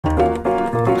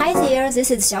Hi there,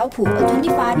 this is Xiaopu, a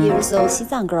 25 years old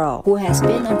Xizang girl who has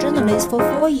been a journalist for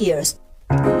 4 years,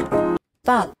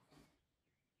 but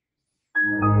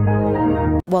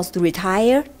wants to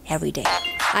retire every day.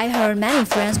 I heard many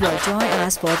friends will join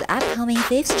us for the upcoming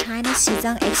 5th China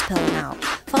Xizang Expo now.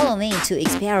 Follow me to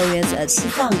experience a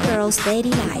Xizang girl's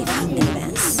daily life in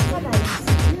advance.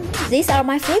 These are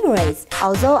my favorites,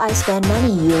 although I spent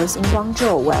many years in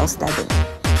Guangzhou while studying.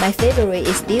 My favorite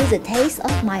is still the taste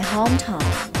of my hometown.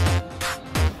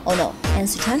 Oh no, and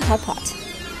Sichuan hot pot.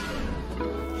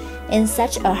 In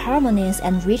such a harmonious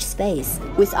and rich space,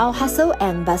 without hustle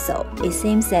and bustle, it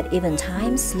seems that even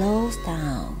time slows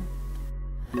down.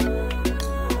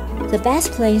 The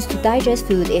best place to digest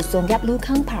food is Zonggap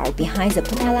Lukang Park behind the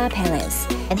Putala Palace.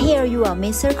 And here you will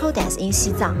meet circle dance in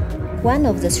Xizang, one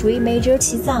of the 3 major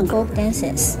Xizang folk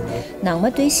dances.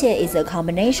 Nangma Duixie is a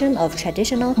combination of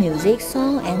traditional music,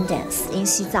 song, and dance in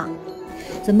Xizang.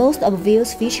 The most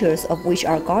obvious features of which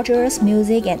are gorgeous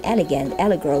music and elegant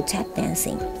allegro tap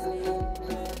dancing.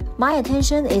 My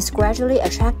attention is gradually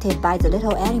attracted by the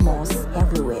little animals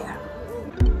everywhere.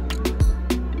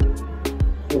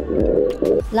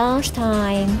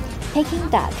 Lunchtime. Peking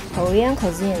duck, Korean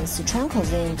cuisine, Sichuan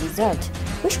cuisine, dessert.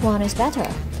 Which one is better?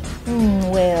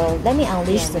 Well, let me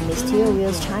unleash the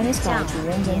mysterious Chinese guide to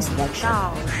random selection.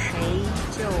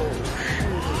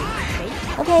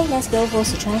 Okay, let's go for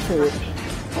Sichuan food.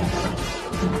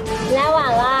 来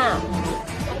晚了。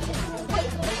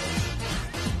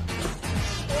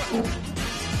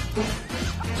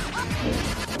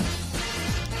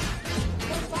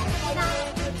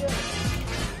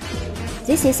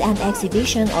 This is an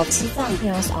exhibition of Xizang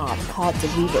art called The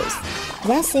Rivers.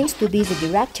 That seems to be the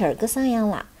director,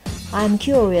 Xizang. I'm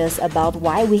curious about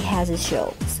why we have this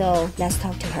show, so let's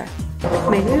talk to her.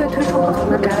 每个月推出不同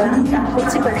的展览，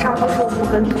基本上都是我们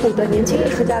本土的年轻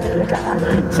艺术家的一个展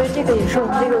览，所以这个也是我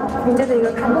们这个空间的一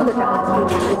个开幕的展览。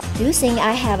Do you think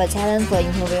I have a talent for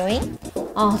interviewing?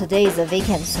 Oh, today is a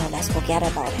weekend, so let's forget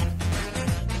about it.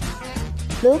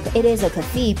 Look, it is a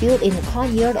cafe built in the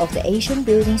courtyard of the Asian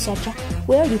building Xiaopu,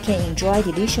 where you can enjoy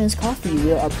delicious coffee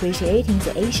while appreciating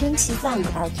the ancient Xizang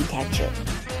architecture.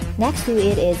 Next to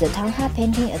it is the Tanka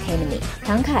Painting Academy.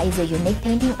 Tanka is a unique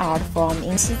painting art form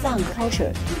in Xizang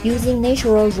culture, using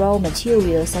natural raw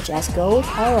materials such as gold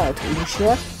coral to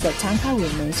ensure that Tanka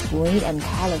remains green and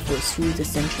colorful through the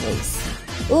centuries.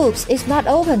 Oops, it's not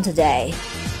open today.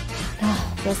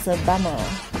 Oh, that's a bummer.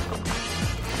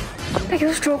 哎，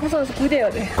有时候不知道是几点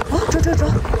的。哦，走。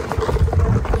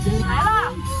来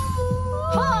了。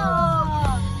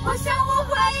我想我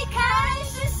会开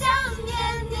始想念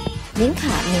你。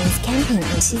Linka means camping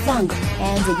in Xizang,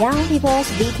 and the young people's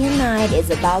weekend night is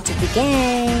about to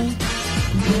begin.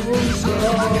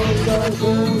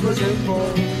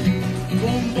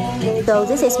 So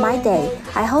this is my day.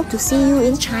 I hope to see you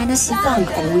in China Xizang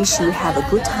and wish you have a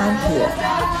good time here.